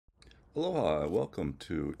Aloha, welcome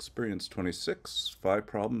to E26, 5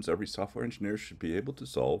 Problems Every Software Engineer Should Be Able to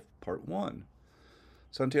Solve, Part 1.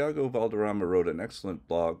 Santiago Valderrama wrote an excellent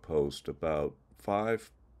blog post about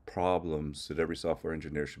 5 problems that every software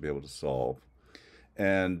engineer should be able to solve.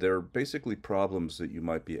 And they're basically problems that you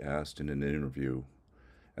might be asked in an interview.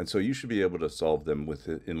 And so you should be able to solve them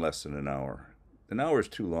in less than an hour. An hour is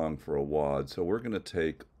too long for a WOD, so we're going to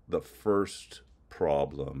take the first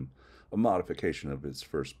problem, a modification of its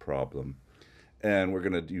first problem, and we're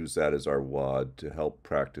going to use that as our WOD to help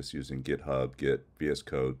practice using GitHub, Git, VS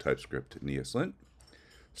Code, TypeScript, and ESLint.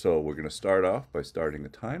 So we're going to start off by starting a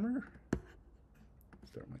timer.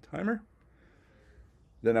 Start my timer.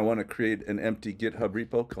 Then I want to create an empty GitHub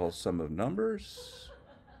repo called sum of numbers.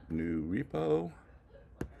 New repo.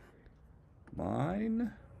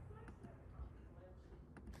 Mine.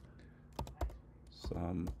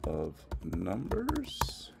 Sum of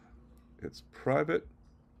numbers. It's private.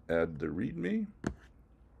 Add the README.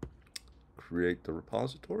 Create the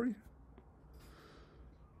repository.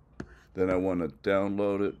 Then I want to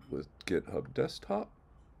download it with GitHub Desktop.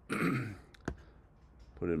 Put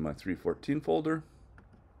it in my 314 folder.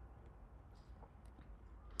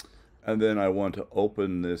 And then I want to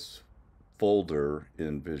open this folder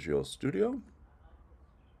in Visual Studio.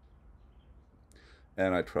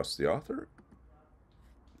 And I trust the author,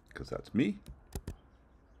 because that's me.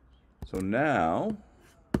 So now,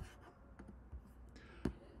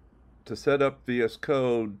 to set up VS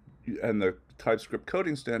Code and the TypeScript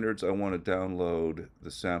coding standards, I want to download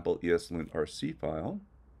the sample ESLint RC file.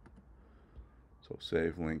 So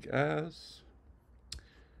save link as.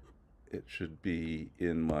 It should be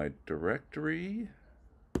in my directory.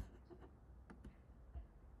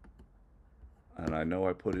 And I know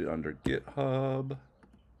I put it under GitHub.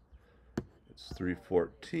 It's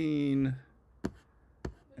 314.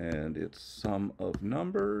 And it's sum of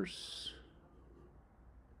numbers.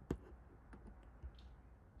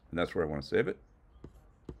 And that's where I want to save it.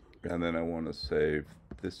 And then I want to save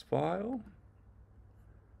this file,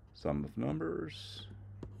 sum of numbers.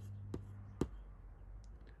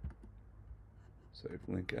 Save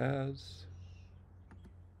link as.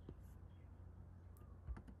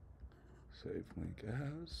 Save link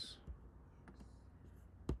as.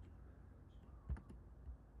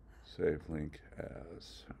 Save link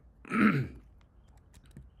as.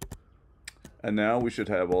 And now we should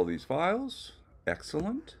have all these files.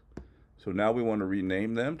 Excellent. So now we want to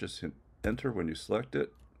rename them. Just hit enter when you select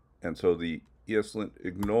it. And so the ESLint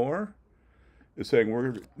ignore is saying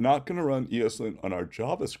we're not going to run ESLint on our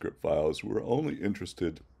JavaScript files. We're only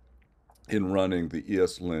interested in running the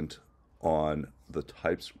ESLint on the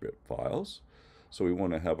TypeScript files. So we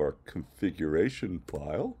want to have our configuration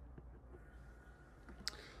file.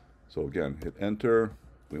 So again, hit enter.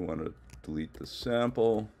 We want to delete the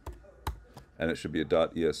sample. And it should be a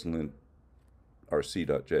 .ESLint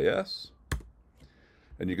rc.js.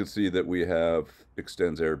 And you can see that we have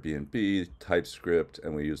extends Airbnb, TypeScript,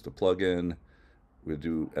 and we use the plugin.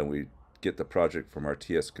 We get the project from our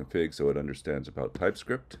tsconfig so it understands about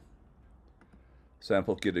TypeScript.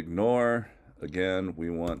 Sample git ignore. Again, we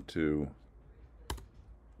want to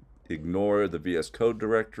ignore the VS Code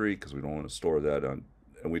directory because we don't want to store that on,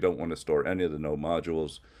 and we don't want to store any of the node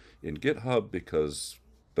modules in GitHub because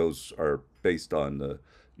those are based on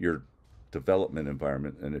your development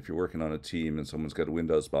environment. And if you're working on a team and someone's got a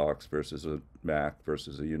Windows box versus a Mac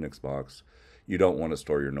versus a Unix box, you don't want to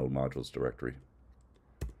store your node modules directory.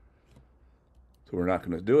 So we're not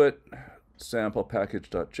going to do it. Sample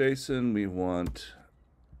package.json, we want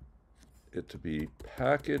it to be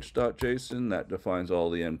package.json. That defines all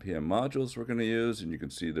the npm modules we're going to use, and you can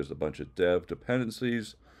see there's a bunch of dev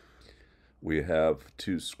dependencies. We have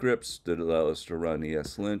 2 scripts that allow us to run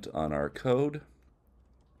ESLint on our code.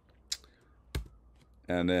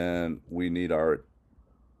 And then we need our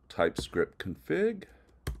TypeScript config.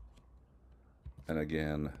 And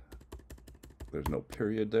again, there's no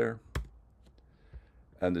period there.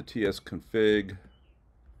 And the tsconfig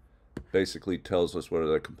basically tells us what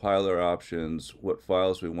are the compiler options, what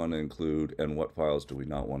files we want to include, and what files do we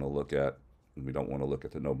not want to look at. And we don't want to look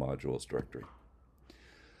at the no modules directory.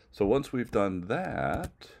 So once we've done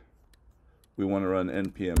that, we want to run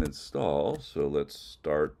npm install. So let's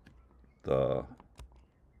start the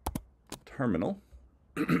terminal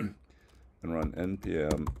and run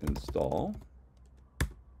npm install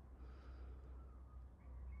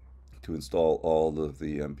to install all of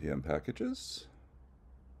the npm packages.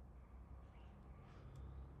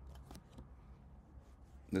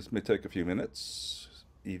 This may take a few minutes,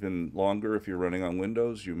 even longer if you're running on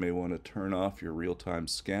Windows. You may want to turn off your real-time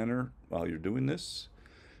scanner while you're doing this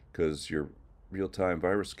because your real-time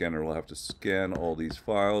virus scanner will have to scan all these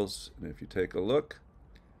files. And if you take a look,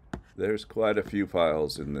 there's quite a few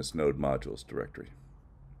files in this node modules directory.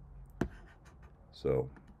 So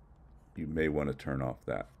you may want to turn off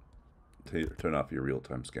that. Turn off your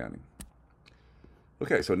real-time scanning.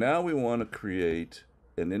 Okay, so now we want to create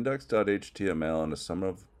an index.html and a sum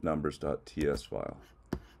of numbers.ts file.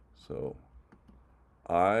 So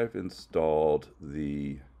I've installed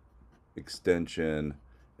the extension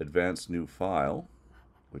advanced new file,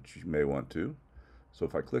 which you may want to. So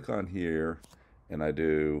if I click on here and I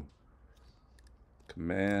do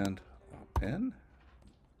Command N,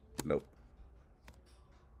 nope.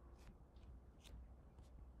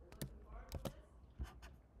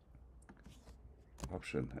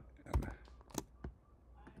 Option N.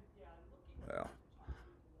 Well,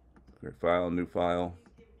 create file, new file,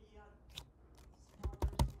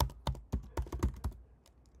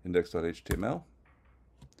 index.html.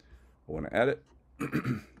 I want to add it.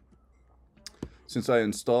 Since I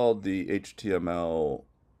installed the HTML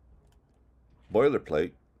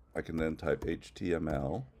boilerplate, I can then type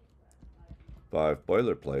HTML 5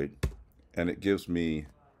 boilerplate, and it gives me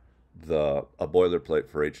a boilerplate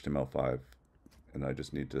for HTML5. And I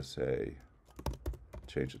just need to say,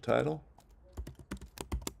 change the title.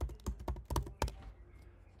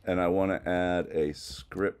 And I want to add a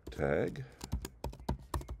script tag.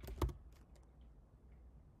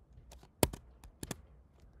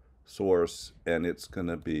 Source, and it's going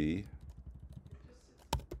to be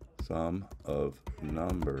sum of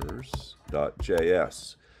numbers.js.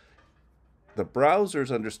 The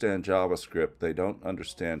browsers understand JavaScript, they don't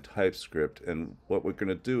understand TypeScript, and what we're going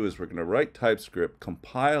to do is we're going to write TypeScript,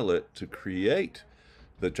 compile it to create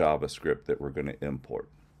the JavaScript that we're going to import.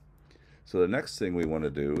 So the next thing we want to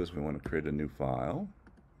do is we want to create a new file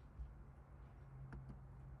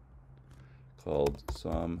called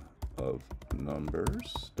sum of numbers.ts.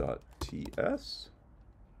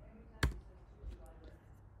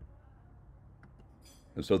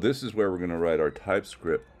 And so this is where we're going to write our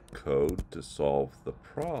TypeScript code to solve the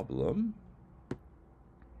problem.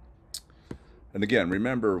 And again,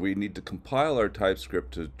 remember, we need to compile our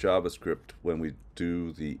TypeScript to JavaScript when we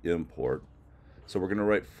do the import. So we're going to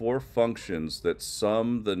write 4 functions that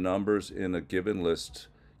sum the numbers in a given list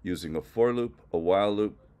using a for loop, a while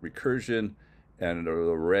loop, recursion, and an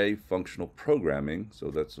array functional programming.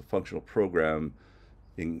 So that's a functional programming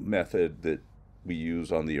method that we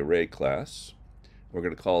use on the array class. We're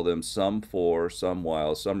going to call them sum for, sum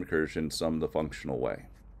while, sum recursion, sum the functional way.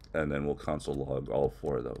 And then we'll console log all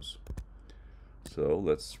 4 of those. So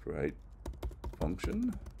let's write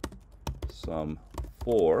function sum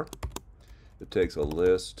for. It takes a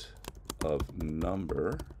list of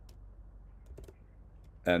number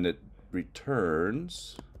and it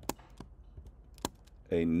returns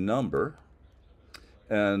a number.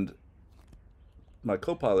 And my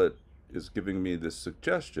Copilot is giving me this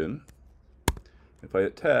suggestion. If I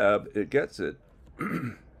hit tab, it gets it.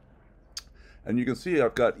 And you can see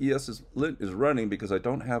I've got ESLint is running because I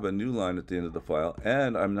don't have a new line at the end of the file,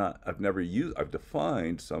 and I've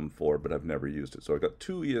defined sum for, but I've never used it. So I've got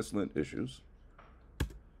 2 ESLint issues.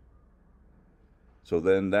 So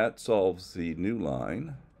then that solves the new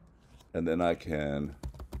line, and then I can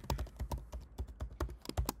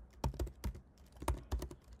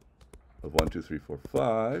of 1, 2, 3, 4,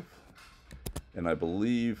 5. And I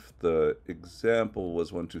believe the example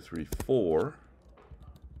was 1, 2, 3, 4.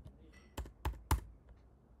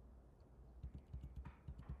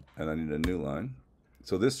 And I need a new line.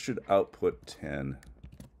 So this should output 10.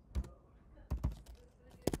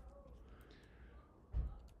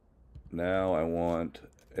 Now I want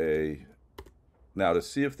now to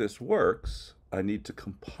see if this works, I need to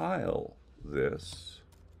compile this.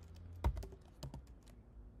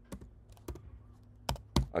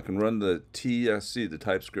 I can run the TSC, the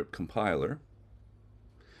TypeScript compiler,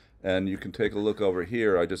 and you can take a look over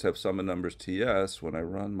here. I just have sum of numbers TS. When I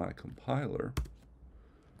run my compiler,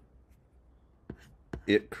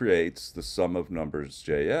 it creates the sum of numbers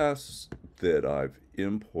JS that I've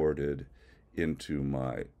imported into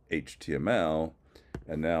my HTML,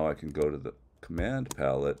 and now I can go to the command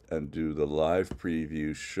palette and do the live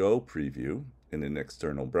preview, show preview in an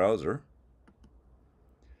external browser.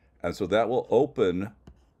 And so that will open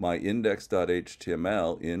my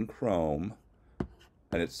index.html in Chrome,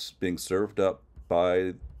 and it's being served up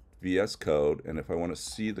by VS Code. And if I want to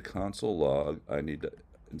see the console log, I need to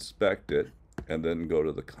inspect it and then go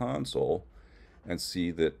to the console and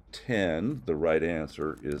see that 10, the right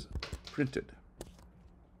answer, is printed.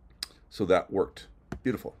 So that worked.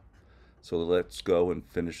 Beautiful. So let's go and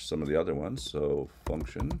finish some of the other ones. So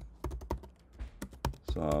function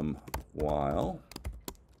sum while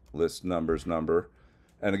list numbers number.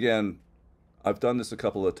 And again, I've done this a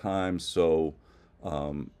couple of times, so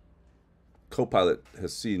Copilot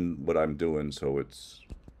has seen what I'm doing, so it's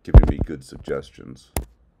giving me good suggestions.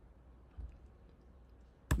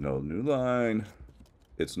 No new line.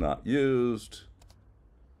 It's not used.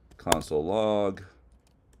 Console log.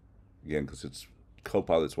 Again, because it's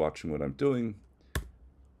Copilot's watching what I'm doing.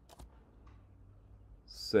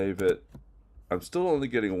 Save it. I'm still only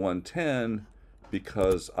getting 110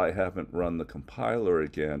 because I haven't run the compiler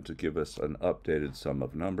again to give us an updated sum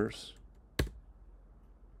of numbers.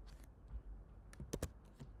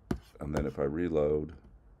 And then if I reload,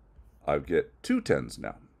 I get 2 10s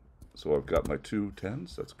now. So I've got my 2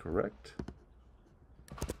 10s, that's correct.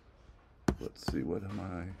 Let's see, what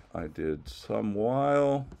am I did some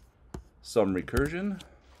while, some recursion.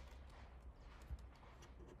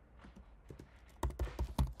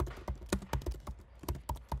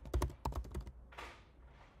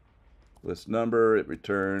 List number, it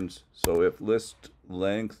returns. So if list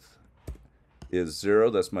length is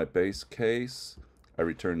 0, that's my base case, I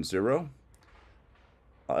return 0.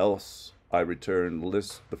 Else I return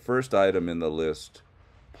list, the first item in the list,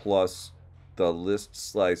 plus the list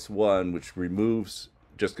slice 1, which removes,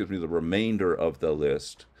 just gives me the remainder of the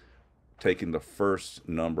list, taking the first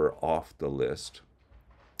number off the list.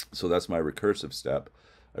 So that's my recursive step.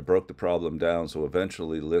 I broke the problem down, so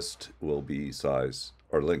eventually list will be size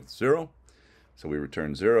or length 0. So we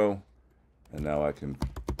return 0, and now I can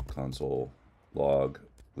console log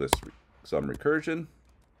list some recursion.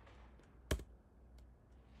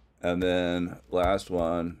 And then last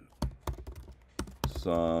one,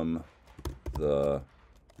 sum the,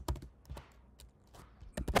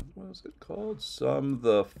 what is it called? Sum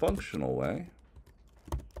the functional way.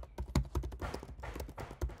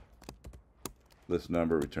 List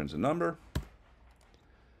number returns a number.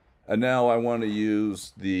 And now I want to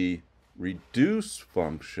use the reduce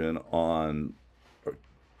function on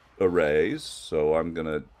arrays. So I'm going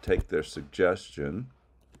to take their suggestion.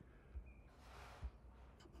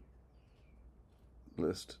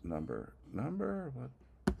 List number, what?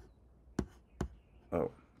 Oh,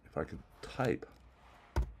 if I could type.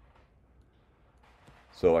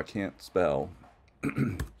 So I can't spell.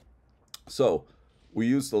 So we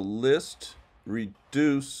use the list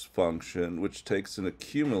reduce function, which takes an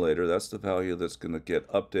accumulator. That's the value that's going to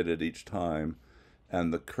get updated each time,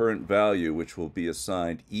 and the current value, which will be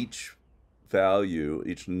assigned each value,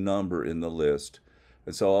 each number in the list.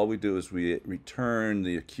 And so all we do is we return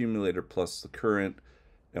the accumulator plus the current,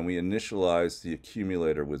 and we initialize the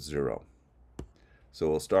accumulator with 0. So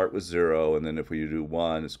we'll start with 0, and then if we do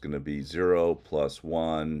 1, it's going to be 0 plus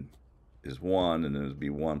 1 is 1, and then it'll be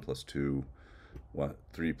 1 plus 2,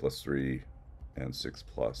 3 plus 3, and 6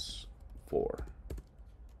 plus 4.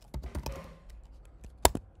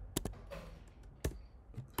 I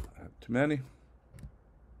have too many.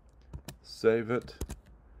 Save it.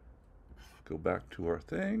 Go back to our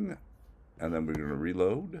thing, and then we're going to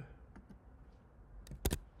reload.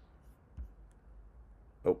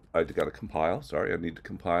 Oh, I got to compile. Sorry, I need to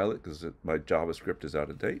compile it because my JavaScript is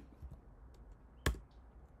out of date.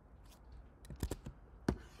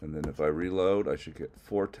 And then if I reload, I should get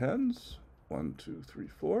 4 10s. 1, 2, 3,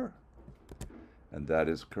 4. And that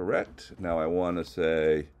is correct. Now I want to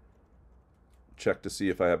say, check to see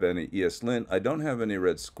if I have any ESLint. I don't have any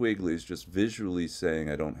red squigglies, just visually saying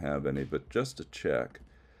I don't have any, but just to check,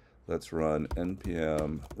 let's run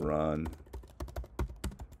npm run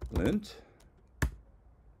lint.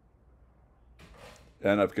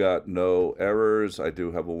 And I've got no errors. I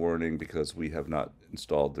do have a warning because we have not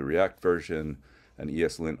installed the React version, and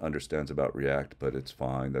ESLint understands about React, but it's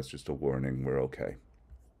fine. That's just a warning. We're okay.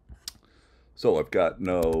 So I've got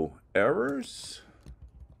no errors.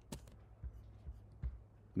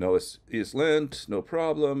 No ESLint, no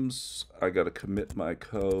problems. I got to commit my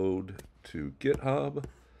code to GitHub.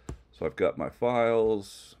 So I've got my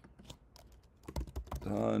files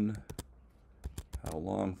done. How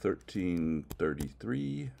long?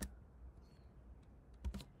 1333.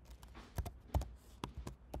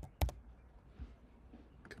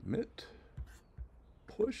 Commit.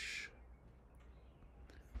 Push.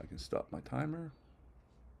 I can stop my timer.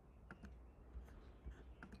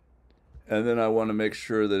 And then I want to make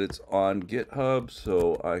sure that it's on GitHub,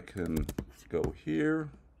 so I can go here,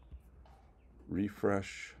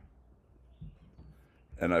 refresh,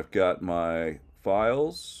 and I've got my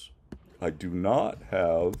files. I do not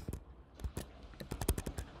have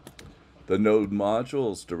the node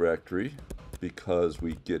modules directory because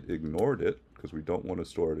we ignored it because we don't want to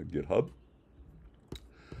store it in GitHub.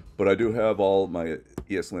 But I do have all my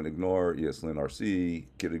ESLint ignore, ESLint RC,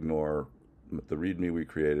 git ignore, the README we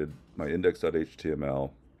created, my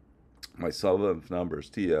index.html, my sum of numbers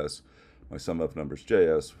TS, my sum of numbers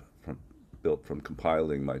JS, built from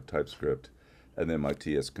compiling my TypeScript, and then my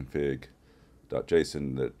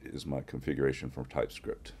tsconfig.json that is my configuration for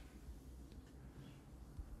TypeScript.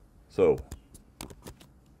 So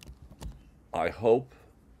I hope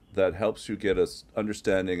that helps you get an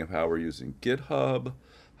understanding of how we're using GitHub,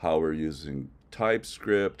 how we're using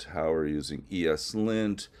TypeScript, how we're using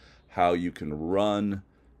ESLint, how you can run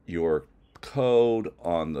your code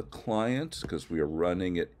on the client, because we are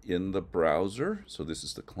running it in the browser. So this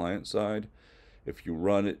is the client side. If you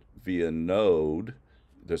run it via Node,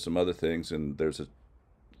 there's some other things, and there's a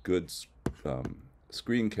good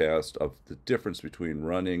screencast of the difference between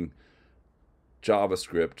running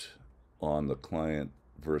JavaScript on the client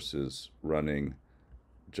versus running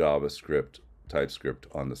JavaScript, TypeScript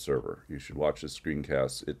on the server. You should watch this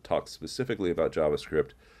screencast. It talks specifically about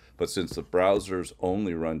JavaScript, but since the browsers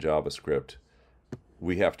only run JavaScript,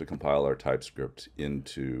 we have to compile our TypeScript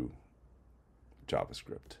into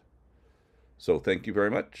JavaScript. So thank you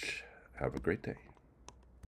very much. Have a great day.